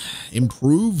could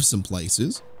improve some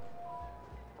places.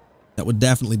 That would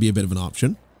definitely be a bit of an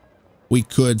option. We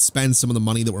could spend some of the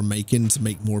money that we're making to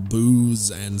make more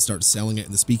booze and start selling it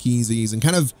in the speakeasies and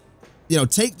kind of, you know,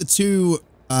 take the two,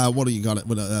 what do you got it?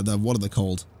 What are they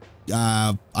called?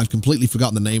 I've completely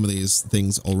forgotten the name of these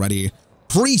things already.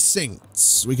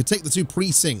 Precincts. We could take the two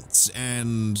precincts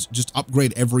and just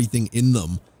upgrade everything in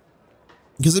them.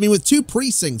 Because, I mean, with two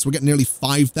precincts, we're getting nearly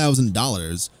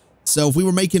 $5,000. So if we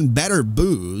were making better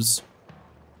booze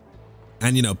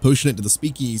and, you know, pushing it to the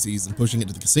speakeasies and pushing it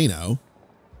to the casino.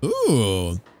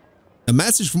 Ooh, a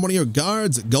message from one of your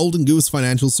guards at Golden Goose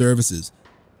Financial Services.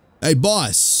 Hey,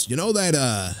 boss, you know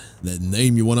that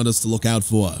name you wanted us to look out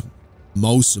for?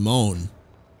 Mo Simone.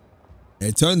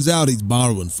 It turns out he's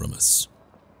borrowing from us.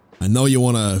 I know you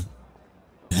want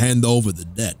to hand over the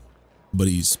debt, but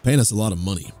he's paying us a lot of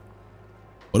money.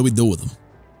 What do we do with him?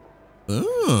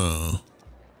 Oh.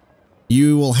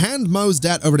 You will hand Mo's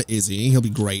debt over to Izzy. He'll be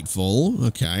grateful.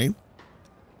 Okay.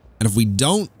 And if we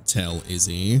don't tell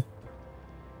Izzy...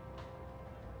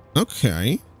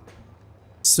 Okay.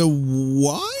 So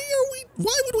why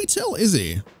would we tell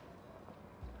Izzy?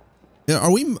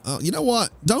 Are we... you know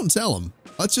what? Don't tell him.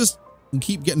 Let's just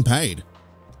keep getting paid.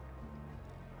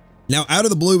 Now, out of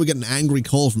the blue, we get an angry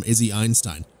call from Izzy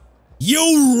Einstein.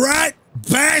 You rat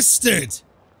bastard!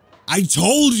 I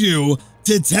told you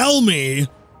to tell me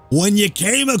when you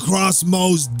came across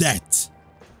Mo's debt.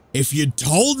 If you'd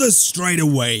told us straight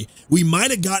away, we might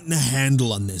have gotten a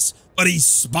handle on this, but he's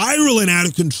spiraling out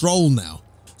of control now.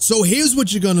 So here's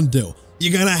what you're gonna do.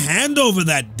 You're gonna hand over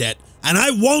that debt, and I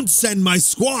won't send my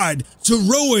squad to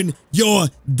ruin your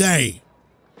day.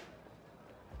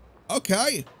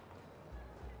 Okay.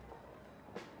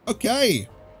 Okay.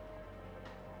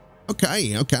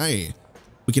 Okay, okay.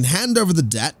 We can hand over the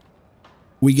debt.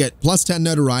 We get plus 10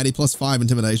 notoriety, plus 5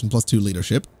 intimidation, plus 2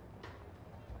 leadership.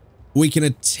 We can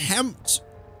attempt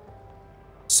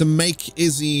to make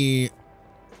Izzy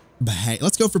behave.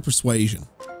 Let's go for persuasion.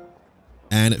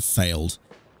 And it failed.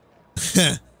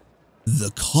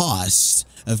 The cost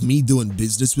of me doing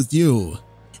business with you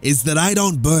is that I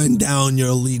don't burn down your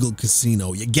illegal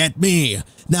casino. You get me?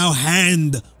 Now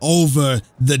hand over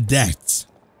the debt.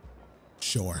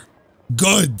 Sure.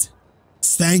 Good.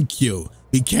 Thank you.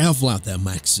 Be careful out there,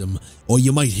 Maxim, or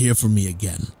you might hear from me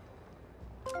again.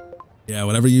 Yeah,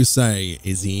 whatever you say,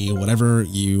 Izzy, whatever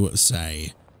you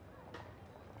say.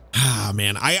 Ah,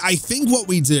 man, I think what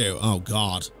we do... Oh,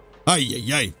 God.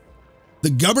 Ay. The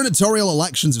gubernatorial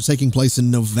elections are taking place in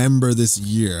November this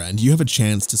year, and you have a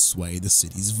chance to sway the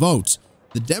city's vote.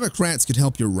 The Democrats could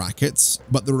help your rackets,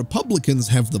 but the Republicans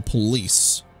have the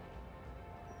police.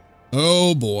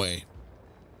 Oh, boy.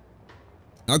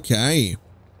 Okay.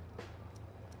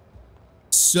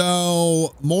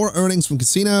 So, more earnings from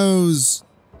casinos,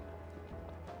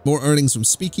 more earnings from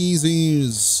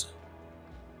speakeasies.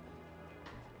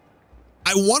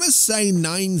 I want to say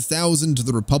 9,000 to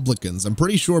the Republicans. I'm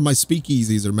pretty sure my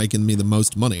speakeasies are making me the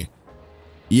most money.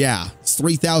 Yeah, it's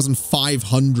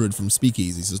 3,500 from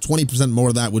speakeasies. So 20% more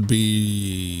of that would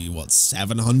be, what,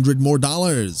 $700 more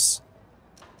dollars?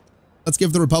 Let's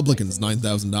give the Republicans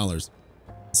 $9,000.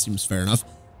 Seems fair enough.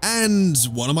 And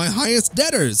one of my highest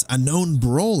debtors, a known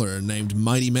brawler named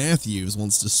Mighty Matthews,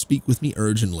 wants to speak with me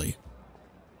urgently.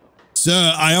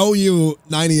 Sir, I owe you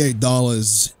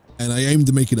 $98, and I aim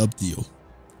to make it up to you.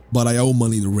 But I owe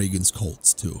money to Reagan's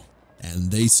Colts, too. And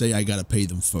they say I gotta pay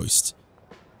them first.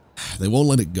 They won't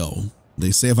let it go.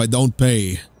 They say if I don't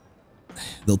pay,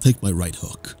 they'll take my right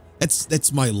hook.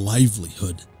 That's my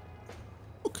livelihood.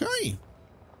 Okay.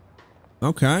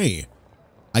 Okay.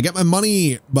 I get my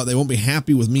money, but they won't be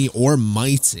happy with me or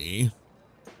Mighty.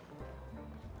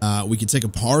 We can take a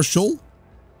partial.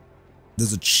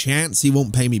 There's a chance he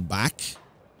won't pay me back.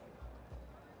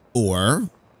 Or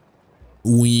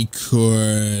we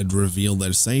could reveal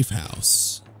their safe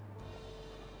house.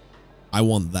 I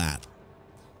want that.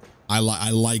 I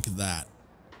like that.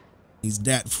 He's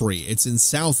debt free. It's in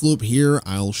South Loop here.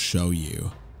 I'll show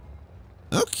you.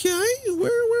 Okay, where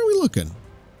are we looking?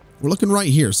 We're looking right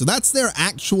here. So that's their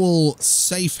actual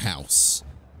safe house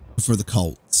for the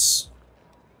Colts.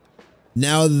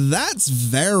 Now that's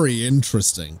very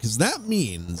interesting because that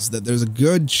means that there's a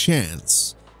good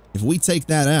chance if we take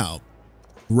that out,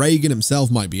 Reagan himself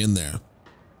might be in there,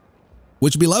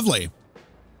 which would be lovely.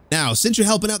 Now, since you're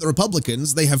helping out the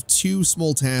Republicans, they have 2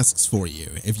 small tasks for you.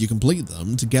 If you complete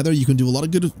them, together you can do a lot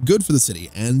of good for the city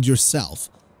and yourself.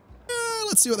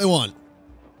 Let's see what they want.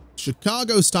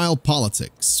 Chicago-style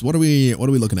politics. What are we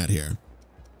looking at here?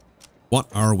 What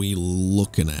are we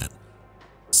looking at?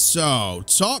 So,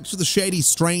 talk to the shady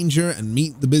stranger and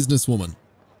meet the businesswoman.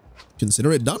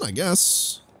 Consider it done, I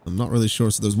guess. I'm not really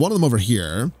sure. So there's one of them over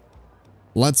here.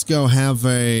 Let's go have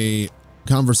a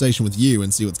conversation with you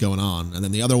and see what's going on. And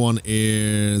then the other one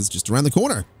is just around the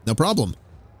corner. No problem.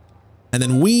 And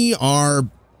then we are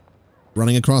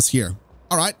running across here.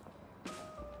 All right.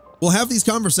 We'll have these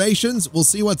conversations. We'll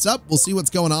see what's up. We'll see what's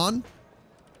going on.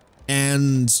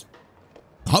 And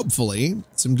hopefully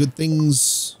some good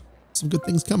things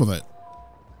come of it.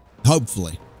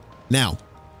 Hopefully. Now,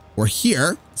 we're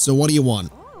here. So what do you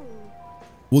want?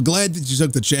 We're glad that you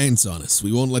took the chance on us.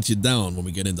 We won't let you down when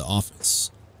we get into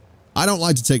office. I don't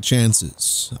like to take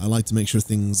chances. I like to make sure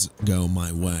things go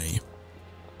my way.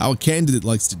 Our candidate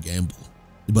likes to gamble,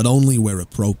 but only where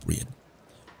appropriate.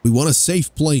 We want a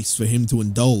safe place for him to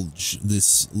indulge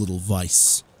this little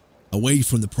vice, away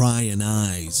from the prying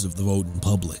eyes of the voting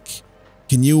public.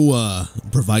 Can you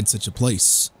provide such a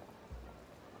place?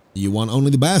 You want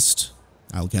only the best?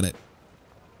 I'll get it.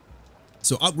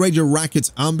 So upgrade your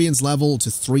racket's ambience level to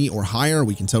 3 or higher.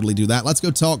 We can totally do that. Let's go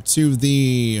talk to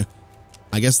the...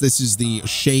 I guess this is the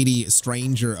shady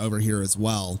stranger over here as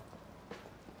well.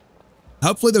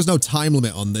 Hopefully there's no time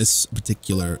limit on this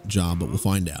particular job, but we'll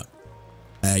find out.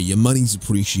 Your money's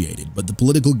appreciated, but the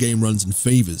political game runs in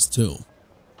favors too.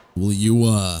 Will you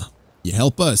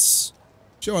help us?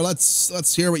 Sure,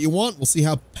 let's hear what you want. We'll see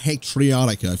how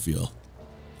patriotic I feel.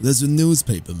 There's a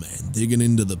newspaper man digging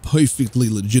into the perfectly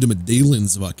legitimate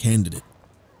dealings of our candidate.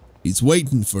 He's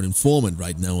waiting for an informant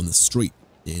right now on the street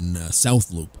in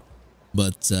South Loop.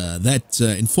 But that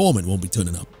informant won't be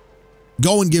turning up.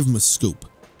 Go and give him a scoop,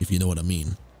 if you know what I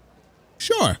mean.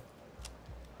 Sure.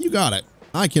 You got it.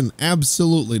 I can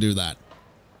absolutely do that.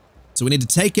 So we need to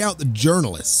take out the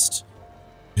journalist,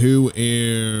 who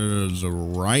is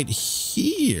right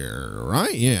here,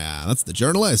 right? Yeah, that's the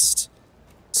journalist.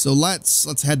 So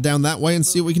let's head down that way and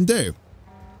see what we can do.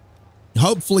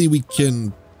 Hopefully we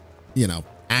can, you know,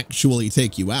 actually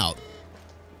take you out.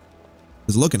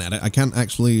 Because looking at it, I can't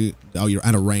actually... Oh, you're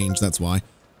out of range, that's why.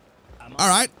 All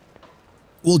right.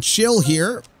 We'll chill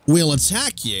here. We'll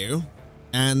attack you.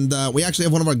 And we actually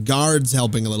have one of our guards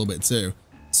helping a little bit too.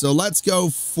 So let's go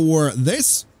for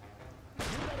this.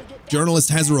 Journalist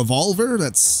has a revolver.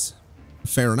 That's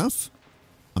fair enough.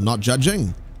 I'm not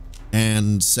judging.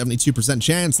 And 72%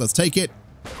 chance. Let's take it.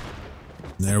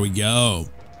 There we go.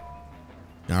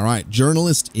 All right.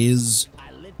 Journalist is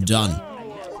done.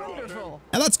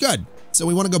 And that's good. So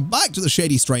we want to go back to the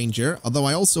Shady Stranger. Although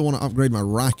I also want to upgrade my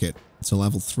racket to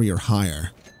level 3 or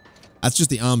higher. That's just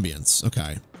the ambience.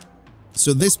 Okay.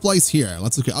 So this place here,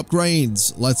 let's look at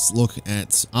upgrades. Let's look at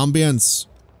ambience.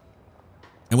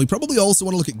 And we probably also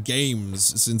want to look at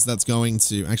games, since that's going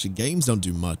to... Actually, games don't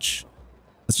do much.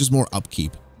 That's just more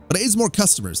upkeep. But it is more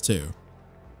customers too.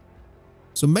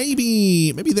 So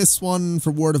maybe this one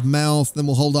for word of mouth, then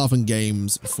we'll hold off on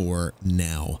games for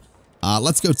now.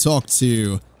 Let's go talk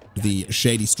to the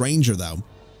Shady Stranger though.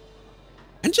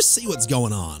 And just see what's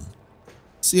going on.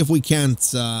 See if we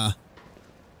can't...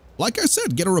 like I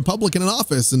said, get a Republican in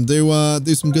office and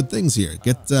do some good things here.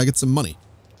 Get some money.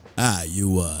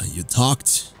 You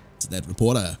talked to that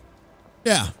reporter?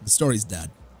 Yeah, the story's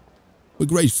dead. We're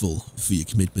grateful for your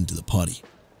commitment to the party.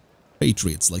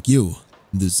 Patriots like you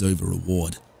deserve a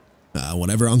reward.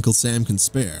 Whatever Uncle Sam can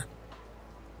spare.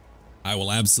 I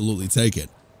will absolutely take it.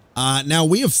 Now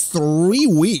we have 3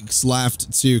 weeks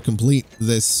left to complete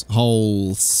this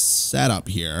whole setup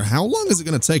here. How long is it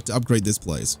going to take to upgrade this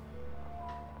place?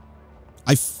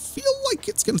 I feel like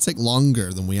it's going to take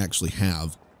longer than we actually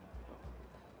have.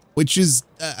 Which is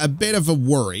a bit of a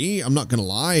worry, I'm not going to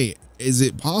lie. Is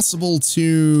it possible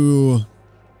to...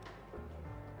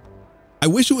 I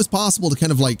wish it was possible to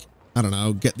kind of like, I don't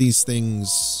know, get these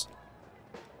things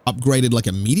upgraded like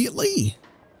immediately.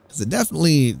 Because it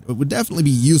would definitely be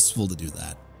useful to do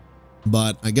that.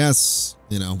 But I guess,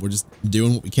 you know, we're just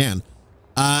doing what we can.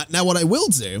 Now what I will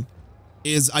do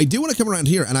is I do want to come around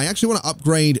here and I actually want to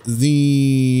upgrade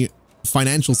the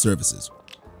financial services.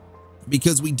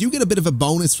 Because we do get a bit of a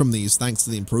bonus from these thanks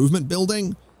to the improvement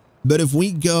building. But if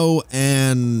we go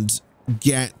and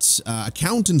get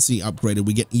accountancy upgraded,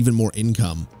 we get even more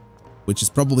income, which is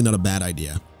probably not a bad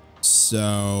idea.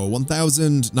 So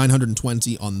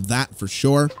 1,920 on that for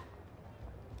sure.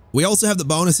 We also have the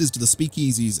bonuses to the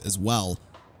speakeasies as well.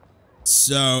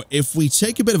 So if we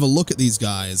take a bit of a look at these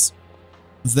guys,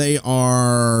 they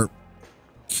are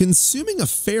consuming a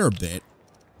fair bit,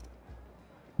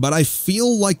 but I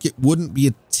feel like it wouldn't be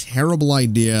a terrible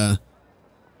idea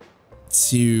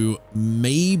to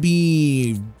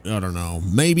maybe, I don't know,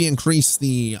 maybe increase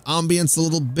the ambience a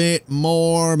little bit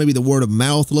more, maybe the word of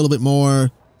mouth a little bit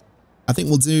more. I think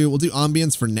we'll do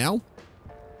ambience for now.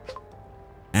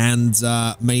 And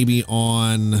maybe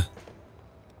on,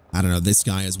 I don't know, this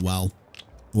guy as well.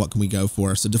 What can we go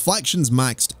for? So deflection's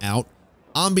maxed out.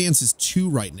 Ambience is 2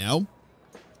 right now.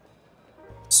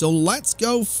 So let's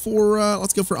go for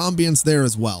ambience there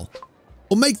as well.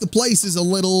 We'll make the places a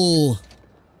little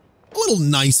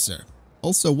nicer.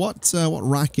 Also, what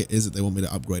racket is it they want me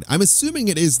to upgrade? I'm assuming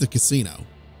it is the casino.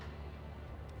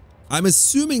 I'm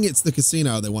assuming it's the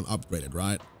casino they want upgraded,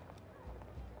 right?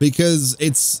 Because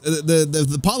it's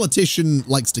the politician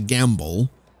likes to gamble,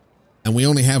 and we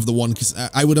only have the one.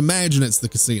 I would imagine it's the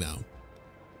casino,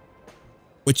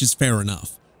 which is fair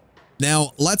enough.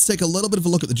 Now let's take a little bit of a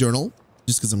look at the journal,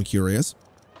 just because I'm curious.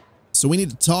 So we need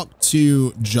to talk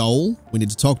to Joel. We need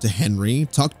to talk to Henry.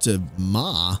 Talk to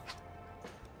Ma.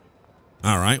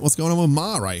 All right, what's going on with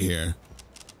Ma right here?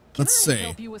 Let's see.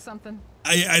 Help you with something?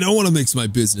 I don't want to mix my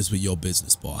business with your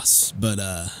business, boss, but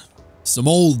some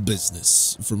old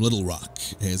business from Little Rock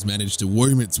has managed to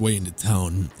worm its way into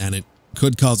town, and it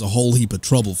could cause a whole heap of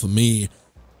trouble for me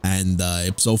and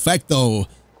ipso facto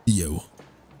you.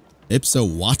 Ipso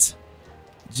what?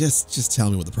 Just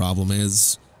tell me what the problem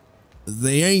is.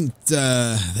 They ain't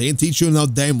teach you no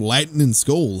damn Latin in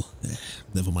school.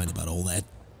 Never mind about all that.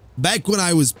 Back when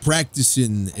I was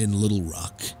practicing in Little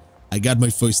Rock, I got my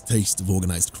first taste of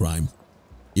organized crime.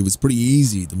 It was pretty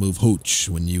easy to move hooch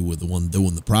when you were the one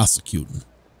doing the prosecuting.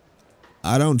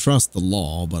 I don't trust the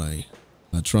law, but I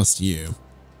trust you.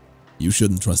 You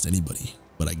shouldn't trust anybody,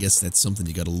 but I guess that's something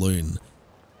you gotta learn.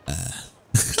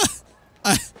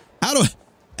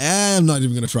 I'm not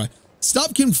even gonna try.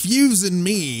 Stop confusing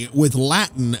me with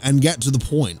Latin and get to the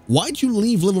point. Why'd you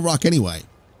leave Little Rock anyway?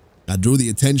 I drew the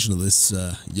attention of this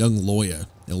young lawyer,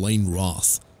 Elaine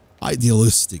Roth.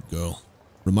 Idealistic girl.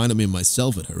 Reminded me of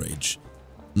myself at her age.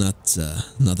 Not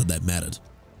that mattered.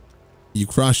 You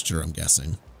crushed her, I'm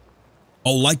guessing.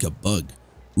 Oh, like a bug.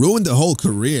 Ruined her whole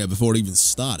career before it even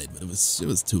started, but it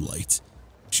was too late.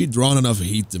 She'd drawn enough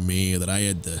heat to me that I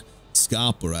had to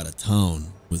scalp her out of town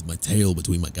with my tail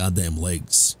between my goddamn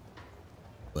legs.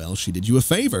 Well, she did you a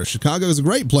favor. Chicago's a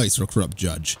great place for a corrupt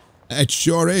judge. It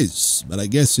sure is, but I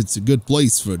guess it's a good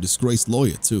place for a disgraced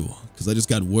lawyer, too, because I just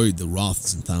got word the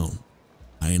Roth's in town.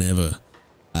 I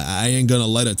ain't gonna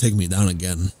let her take me down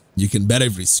again. You can bet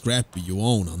every scrap you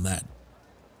own on that.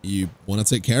 You want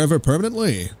to take care of her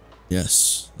permanently?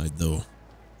 Yes, I do.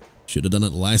 Should have done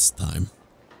it last time.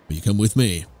 Will you come with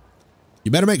me?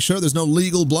 You better make sure there's no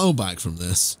legal blowback from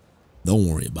this. Don't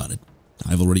worry about it.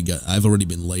 I've already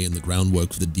been laying the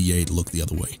groundwork for the DA to look the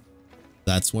other way.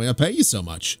 That's why I pay you so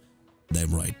much.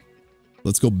 Damn right.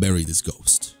 Let's go bury this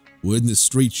ghost. Word in the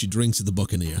street she drinks at the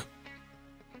Buccaneer.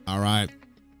 All right.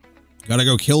 Gotta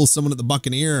go kill someone at the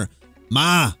Buccaneer.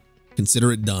 Ma,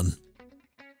 consider it done.